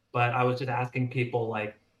inspiration, but I was just asking people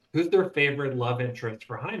like, who's their favorite love interest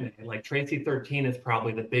for Jaime? Like Tracy 13 is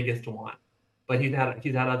probably the biggest one, but he's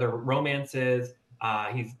had other romances.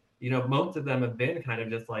 Most of them have been kind of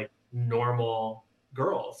just like normal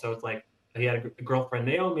girls. So it's like he had a girlfriend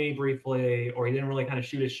Naomi briefly, or he didn't really kind of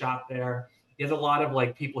shoot his shot there. He has a lot of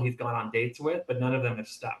like people he's gone on dates with, but none of them have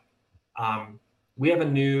stuck. Um, we have a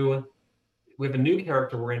new we have a new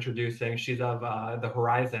character we're introducing. She's of the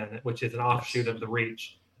Horizon, which is an offshoot Yes. of the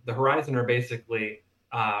Reach. The Horizon are basically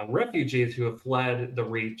refugees who have fled the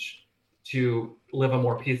Reach to live a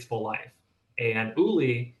more peaceful life. And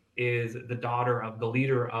Uli is the daughter of the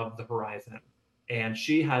leader of the Horizon, and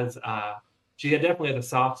she definitely has a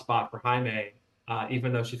soft spot for Jaime,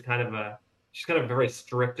 even though she's kind of a very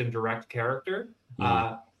strict and direct character.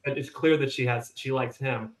 Hmm. But it's clear that she likes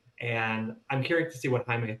him, and I'm curious to see what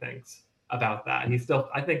Jaime thinks about that.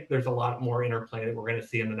 I think there's a lot more interplay that we're going to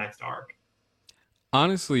see in the next arc.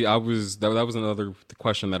 Honestly, that was another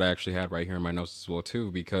question that I actually had right here in my notes as well too.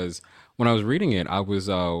 Because when I was reading it, I was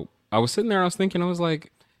sitting there, I was thinking, I was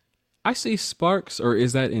like, I see sparks, or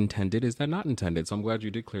is that intended? Is that not intended? So I'm glad you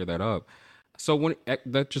did clear that up. So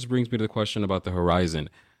that just brings me to the question about the horizon.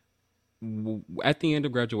 At the end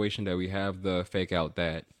of graduation day, we have the fake out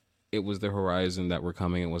that it was the horizon that were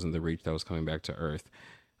coming. It wasn't the reach that was coming back to Earth.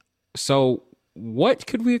 So what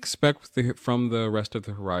could we expect from the rest of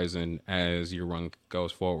the horizon as your run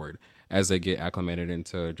goes forward, as they get acclimated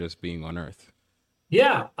into just being on Earth?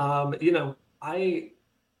 Yeah, I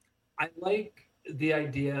like the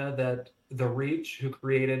idea that the Reach, who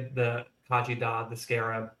created the Khajiit, the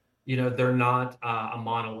Scarab, they're not a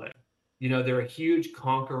monolith. They're a huge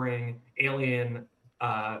conquering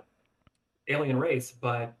uh, alien race,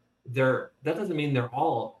 but that doesn't mean they're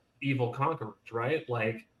all evil conquerors, right?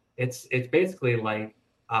 Like it's basically like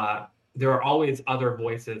there are always other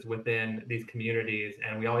voices within these communities,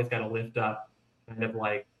 and we always got to lift up kind of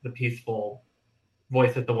like the peaceful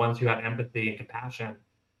voices, the ones who have empathy and compassion.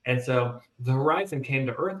 And so the Horizon came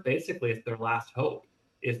to Earth basically as their last hope,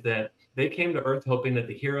 is that they came to Earth hoping that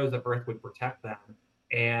the heroes of Earth would protect them.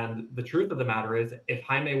 And the truth of the matter is, if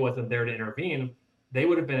Jaime wasn't there to intervene, they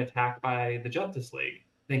would have been attacked by the Justice League,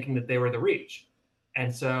 thinking that they were the Reach.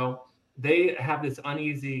 And so they have this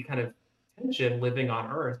uneasy kind of tension living on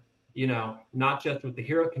Earth, not just with the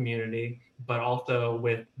hero community, but also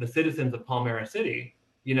with the citizens of Palmyra City.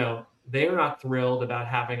 They're not thrilled about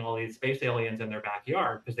having all these space aliens in their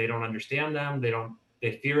backyard because they don't understand them.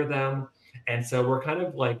 They fear them. And so we're kind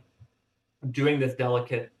of like doing this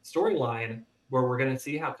delicate storyline where we're going to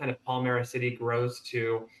see how kind of Palmyra City grows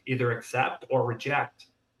to either accept or reject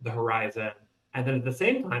the Horizon. And then at the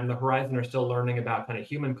same time, the Horizon are still learning about kind of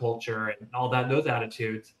human culture and all that, those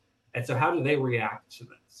attitudes. And so, how do they react to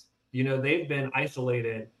this? They've been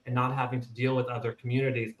isolated and not having to deal with other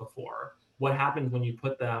communities before. What happens when you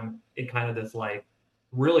put them in kind of this like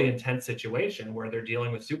really intense situation where they're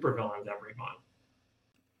dealing with supervillains every month?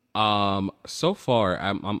 So far,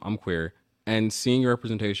 I'm queer, and seeing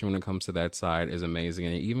representation when it comes to that side is amazing,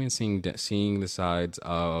 and even seeing the sides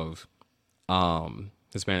of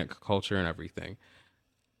Hispanic culture and everything.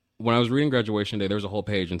 When I was reading Graduation Day, there was a whole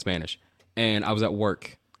page in Spanish, and I was at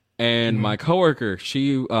work, and Mm-hmm. my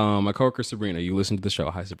coworker Sabrina, you listen to the show,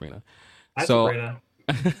 hi Sabrina. Hi, So, Sabrina.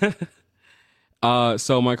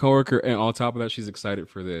 so my coworker, and on top of that, she's excited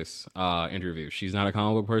for this interview. She's not a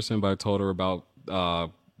comic book person, but I told her about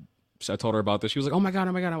this. She was like, oh my god,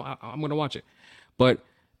 I'm going to watch it." But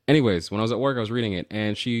anyways, when I was at work, I was reading it,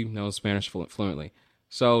 and she knows Spanish fluently.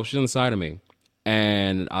 So she's on the side of me,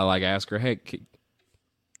 and I like asked her, "Hey, could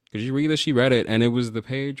you read this?" She read it, and it was the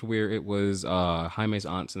page where it was Jaime's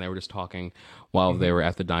aunts, and they were just talking while they Mm-hmm. were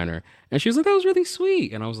at the diner. And she was like, "That was really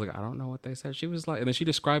sweet." And I was like, "I don't know what they said." She was like, and then she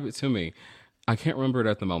described it to me. I can't remember it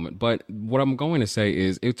at the moment, but what I'm going to say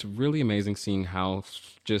is it's really amazing seeing how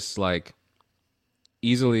just like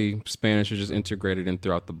easily Spanish is just integrated in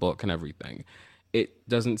throughout the book and everything. It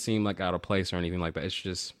doesn't seem like out of place or anything like that. It's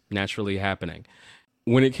just naturally happening.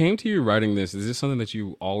 When it came to you writing this, is this something that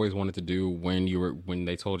you always wanted to do when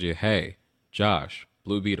they told you, "Hey, Josh,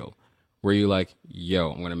 Blue Beetle," were you like,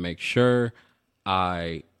 "Yo, I'm gonna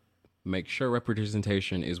I make sure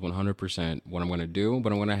representation is 100% what I'm gonna do,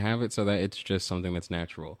 but I'm gonna have it so that it's just something that's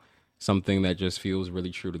natural, something that just feels really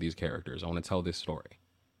true to these characters. I want to tell this story."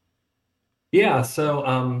 Yeah, so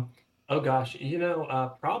oh gosh,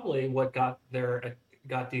 probably what got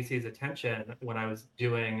DC's attention when I was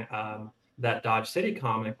doing that Dodge City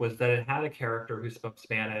comic was that it had a character who spoke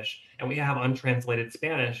Spanish, and we have untranslated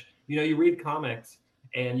Spanish. You read comics,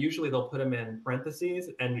 and usually they'll put them in parentheses,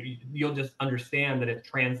 and you'll just understand that it's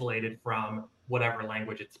translated from whatever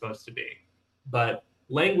language it's supposed to be. But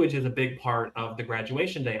language is a big part of the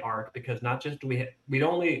Graduation Day arc because not just do we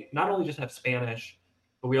only not only just have Spanish,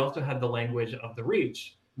 but we also had the language of the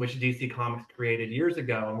Reach, which DC Comics created years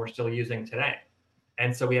ago and we're still using today.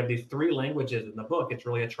 And so we have these three languages in the book. It's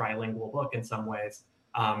really a trilingual book in some ways.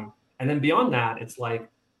 And then beyond that, it's like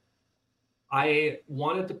I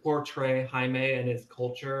wanted to portray Jaime and his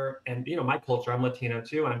culture, and my culture. I'm Latino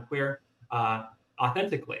too, and I'm queer,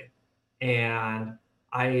 authentically. And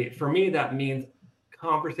for me, that means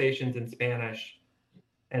conversations in Spanish,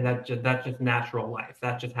 and that's just natural life.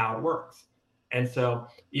 That's just how it works. And so,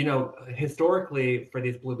 historically for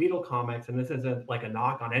these Blue Beetle comics, and this isn't like a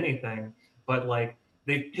knock on anything, but like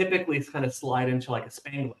they typically kind of slide into like a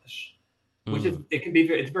Spanglish, which is Mm,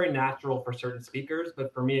 it's very natural for certain speakers,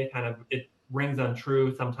 but for me it rings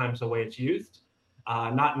untrue sometimes the way it's used.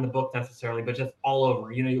 Not in the book necessarily, but just all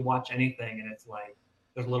over. You watch anything and it's like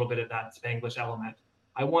there's a little bit of that Spanglish element.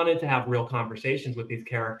 I wanted to have real conversations with these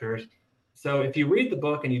characters. So if you read the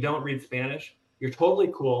book and you don't read Spanish, you're totally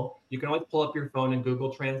cool. You can always pull up your phone and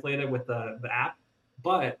Google Translate it with the app,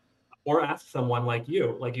 but or ask someone like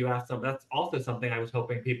you asked them. That's also something I was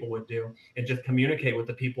hoping people would do and just communicate with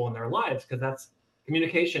the people in their lives because that's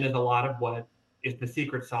communication is a lot of what is the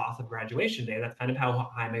secret sauce of Graduation Day. That's kind of how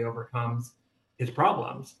Jaime overcomes his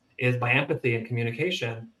problems is by empathy and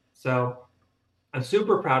communication. So I'm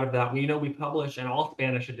super proud of that. We publish an all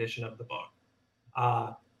Spanish edition of the book.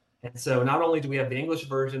 Uh, and so not only do we have the English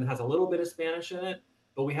version that has a little bit of Spanish in it,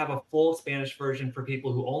 but we have a full Spanish version for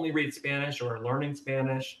people who only read Spanish or are learning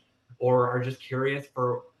Spanish or are just curious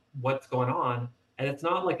for what's going on. And it's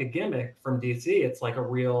not like a gimmick from DC, it's like a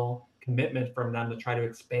real commitment from them to try to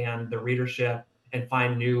expand the readership and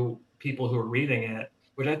find new people who are reading it,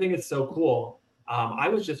 which I think is so cool. I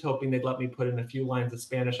was just hoping they'd let me put in a few lines of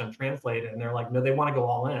Spanish untranslated, and they're like, no, they want to go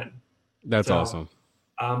all in. that's So awesome.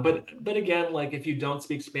 but again, like if you don't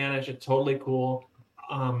speak Spanish, it's totally cool.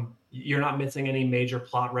 You're not missing any major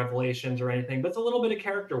plot revelations or anything, but it's a little bit of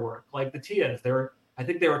character work. Like the Tias, I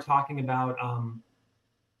think they were talking about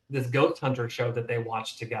this ghost hunter show that they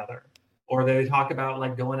watched together, or they talk about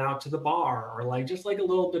like going out to the bar, or like just like a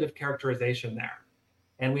little bit of characterization there.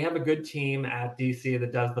 And we have a good team at DC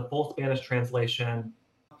that does the full Spanish translation.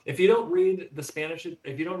 If you don't read the Spanish,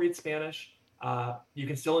 if you don't read Spanish, you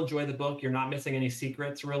can still enjoy the book. You're not missing any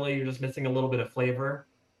secrets, really. You're just missing a little bit of flavor.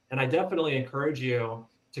 And I definitely encourage you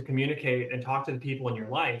to communicate and talk to the people in your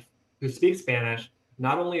life who speak Spanish.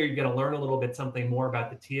 Not only are you going to learn a little bit something more about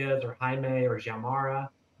the Tias or Jaime or Jamara,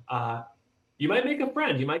 uh, you might make a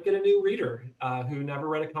friend. You might get a new reader who never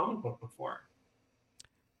read a comic book before.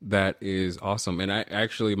 That is awesome. And I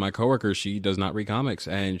actually, my coworker, she does not read comics,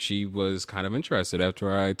 and she was kind of interested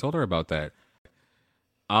after I told her about that.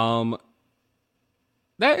 Um,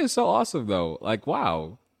 that is so awesome, though. Like,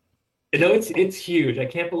 wow. You know, it's huge. I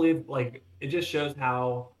can't believe like it just shows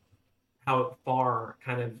how far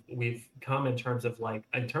kind of we've come in terms of like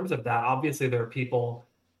in terms of that. Obviously, there are people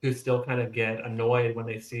who still kind of get annoyed when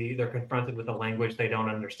they're confronted with a language they don't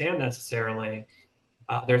understand necessarily.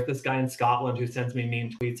 There's this guy in Scotland who sends me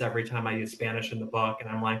mean tweets every time I use Spanish in the book, and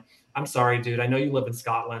I'm like, I'm sorry, dude. I know you live in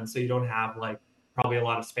Scotland, so you don't have like probably a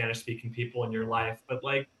lot of Spanish speaking people in your life, but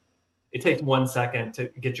like it takes 1 second to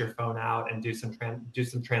get your phone out and do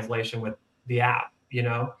some translation with the app. You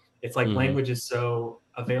know, it's like Hmm. language is so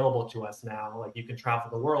available to us now. Like you can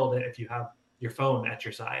travel the world if you have your phone at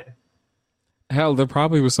your side. Hell, there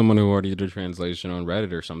probably was someone who already did a translation on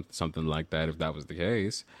Reddit or something like that. If that was the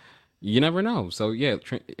case, you never know. So yeah,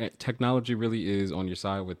 technology really is on your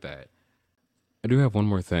side with that. I do have one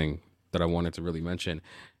more thing that I wanted to really mention.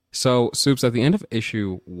 So, Soups, at the end of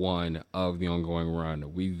issue 1 of the ongoing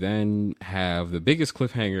run, we then have the biggest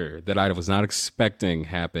cliffhanger that I was not expecting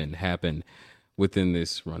happen within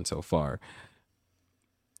this run so far.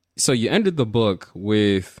 So you ended the book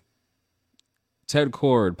with Ted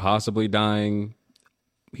Cord possibly dying.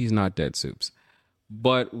 He's not dead, Soups.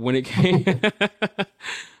 But when it came,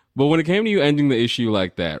 but when it came to you ending the issue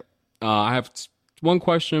like that, I have one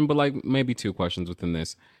question, but like maybe two questions within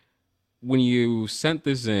this. When you sent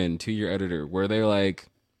this in to your editor, were they like,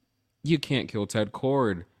 "You can't kill Ted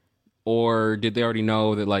Cord," or did they already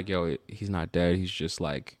know that like, "Yo, he's not dead. He's just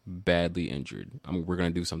like badly injured. We're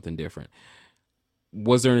gonna do something different."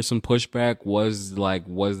 Was there some pushback? Was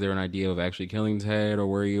there an idea of actually killing Ted, or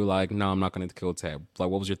were you like, "No, I'm not gonna kill Ted"?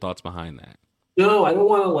 Like, what was your thoughts behind that? No, I don't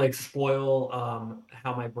want to like spoil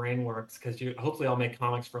how my brain works because you hopefully I'll make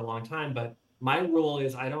comics for a long time. But my rule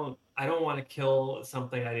is I don't want to kill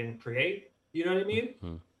something I didn't create. You know what I mean?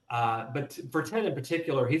 Hmm. But for Ted in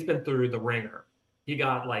particular, he's been through the ringer. He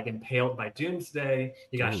got like impaled by Doomsday.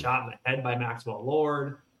 He got Ooh. shot in the head by Maxwell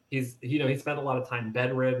Lord. He spent a lot of time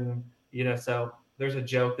bedridden. So there's a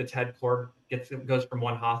joke that Ted Cord goes from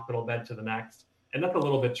one hospital bed to the next, and that's a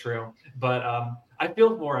little bit true. But I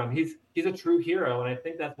feel for him. He's a true hero, and I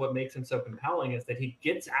think that's what makes him so compelling is that he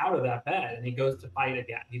gets out of that bed and he goes to fight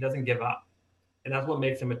again. He doesn't give up, and that's what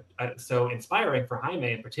makes him so inspiring for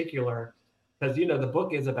Jaime in particular, because the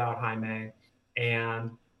book is about Jaime,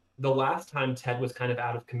 and the last time Ted was kind of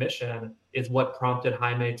out of commission is what prompted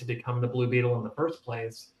Jaime to become the Blue Beetle in the first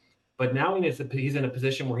place. But now he's in a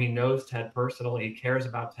position where he knows Ted personally, he cares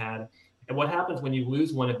about Ted. And what happens when you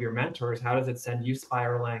lose one of your mentors? How does it send you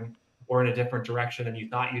spiraling or in a different direction than you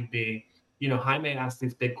thought you'd be? Jaime asks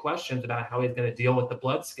these big questions about how he's going to deal with the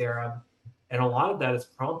Blood Scarab. And a lot of that is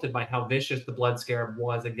prompted by how vicious the Blood Scarab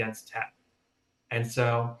was against Ted. And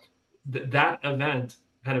so that event,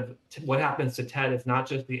 kind of what happens to Ted, is not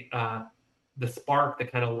just the spark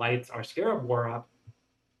that kind of lights our Scarab War up,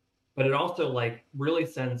 but it also like really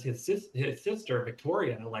sends his sister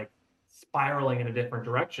Victoria like spiraling in a different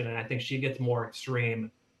direction, and I think she gets more extreme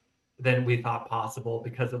than we thought possible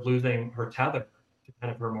because of losing her tether to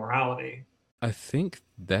kind of her morality. I think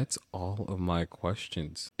that's all of my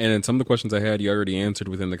questions. And then some of the questions I had, you already answered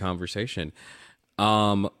within the conversation.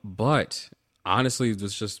 But honestly,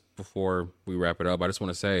 this just before we wrap it up, I just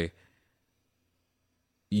want to say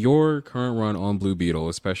your current run on Blue Beetle,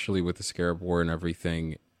 especially with the Scarab War and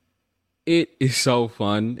everything, it is so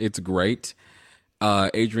fun. It's great.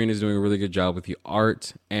 Adrian is doing a really good job with the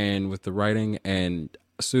art and with the writing. And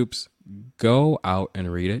Soups, go out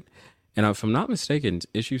and read it. And if I'm not mistaken,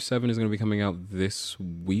 issue 7 is going to be coming out this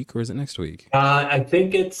week, or is it next week? I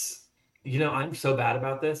think I'm so bad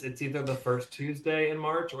about this. It's either the first Tuesday in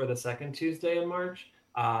March or the second Tuesday in March.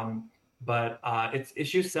 But it's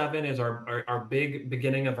issue 7 is our big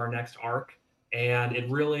beginning of our next arc. And it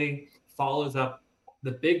really follows up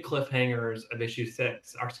the big cliffhangers of issue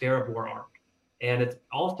 6, our Scarab War arc. And it's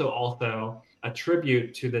also a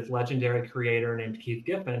tribute to this legendary creator named Keith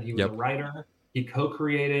Giffen. He was a Yep. writer. He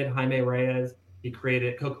co-created Jaime Reyes. He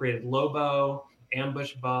co-created Lobo,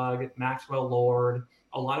 Ambush Bug, Maxwell Lord,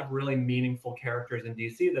 a lot of really meaningful characters in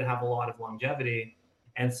DC that have a lot of longevity.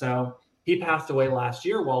 And so he passed away last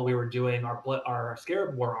year while we were doing our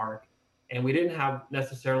Scarab War arc, and we didn't have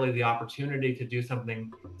necessarily the opportunity to do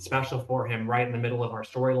something special for him right in the middle of our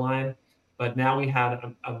storyline. But now we had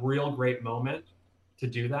a real great moment to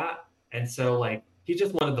do that, and so like he's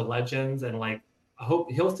just one of the legends, and like I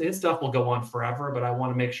hope his stuff will go on forever. But I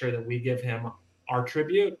want to make sure that we give him our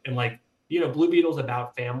tribute, and like Blue Beetle's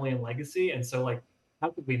about family and legacy, and so like how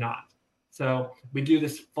could we not? So we do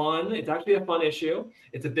this fun. It's actually a fun issue.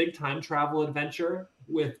 It's a big time travel adventure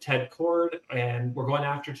with Ted Cord, and we're going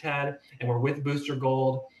after Ted, and we're with Booster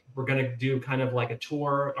Gold. We're going to do kind of like a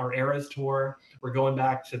tour, our eras tour. We're going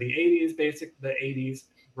back to the 80s, the 80s.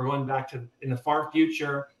 We're going back to in the far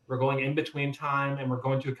future. We're going in between time, and we're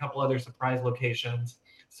going to a couple other surprise locations.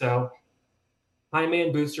 So Jaime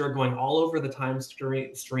and Booster are going all over the time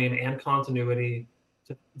stream and continuity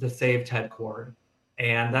to save Ted Cord.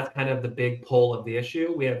 And that's kind of the big pull of the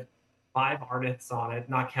issue. We have 5 artists on it,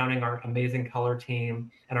 not counting our amazing color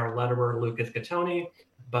team and our letterer, Lucas Gattoni.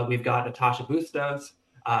 But we've got Natasha Bustos,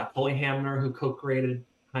 Coley Hamner, who co created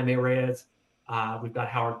Jaime Reyes. We've got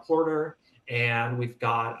Howard Porter, and we've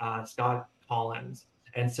got Scott Collins.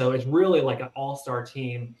 And so it's really like an all star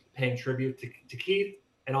team paying tribute to Keith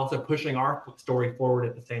and also pushing our story forward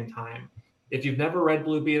at the same time. If you've never read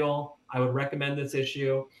Blue Beetle, I would recommend this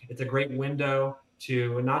issue. It's a great window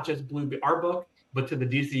to not just our book, but to the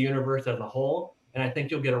DC universe as a whole. And I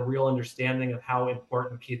think you'll get a real understanding of how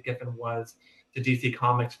important Keith Giffen was to DC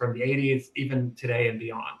Comics from the 80s, even today and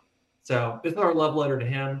beyond. So this is our love letter to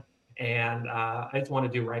him. And I just want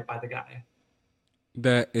to do right by the guy.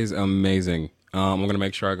 That is amazing. I'm going to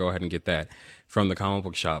make sure I go ahead and get that from the comic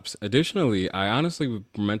book shops. Additionally, I honestly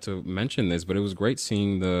meant to mention this, but it was great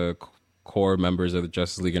seeing the core members of the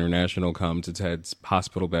Justice League International come to Ted's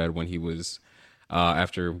hospital bed when he was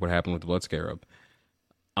after what happened with the Blood Scarab.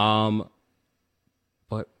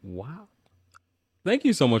 But wow. Thank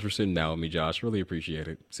you so much for sitting down with me, Josh. Really appreciate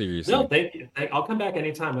it. No, Seriously. thank you. I'll come back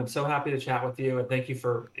anytime. I'm so happy to chat with you. And thank you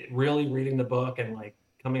for really reading the book and like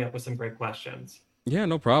coming up with some great questions. Yeah,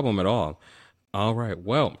 no problem at all. All right.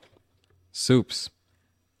 Well, Soups,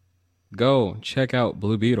 go check out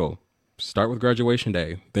Blue Beetle. Start with Graduation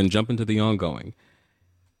Day, then jump into the ongoing.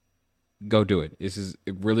 Go do it. This is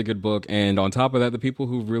a really good book. And on top of that, the people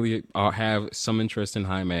who really have some interest in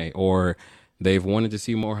Jaime or they've wanted to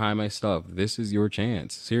see more Jaime stuff, this is your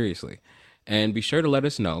chance. Seriously. And be sure to let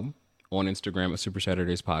us know on Instagram at Super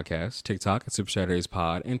Saturdays Podcast, TikTok at Super Saturdays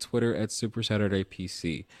Pod, and Twitter at Super Saturday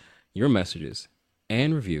PC. Your messages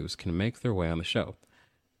and reviews can make their way on the show.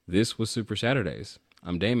 This was Super Saturdays.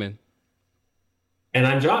 I'm Damon. And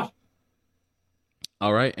I'm Josh.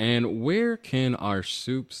 All right. And where can our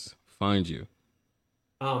soups find you?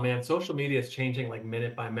 Oh man, social media is changing like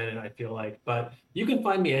minute by minute, I feel like. But you can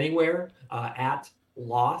find me anywhere at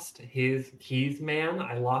Lost His Keys Man.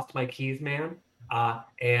 I lost my keys man.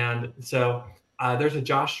 And so there's a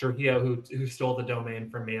Josh Trujillo who stole the domain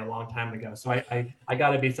from me a long time ago. So I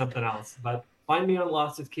got to be something else. But find me on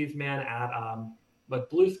Lost His Keys Man at but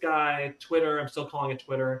Blue Sky, Twitter. I'm still calling it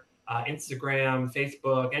Twitter, Instagram,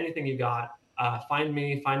 Facebook, anything you got. Find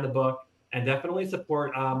me, find the book, and definitely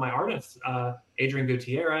support my artists, Adrian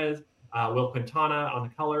Gutierrez, Will Quintana on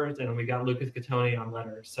the colors, and we got Lucas Gattoni on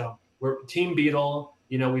letters. So we're Team Beetle.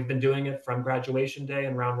 We've been doing it from Graduation Day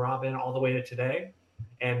and Round Robin all the way to today.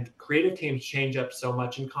 And creative teams change up so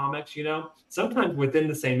much in comics. Sometimes within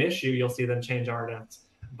the same issue, you'll see them change artists,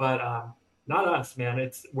 but not us, man.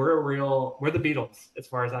 We're the Beatles as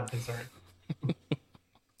far as I'm concerned.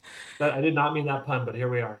 I did not mean that pun, but here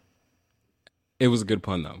we are. It was a good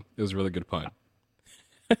pun, though. It was a really good pun.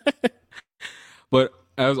 But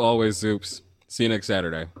as always, Soups, see you next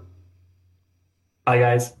Saturday. Bye,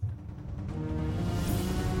 guys.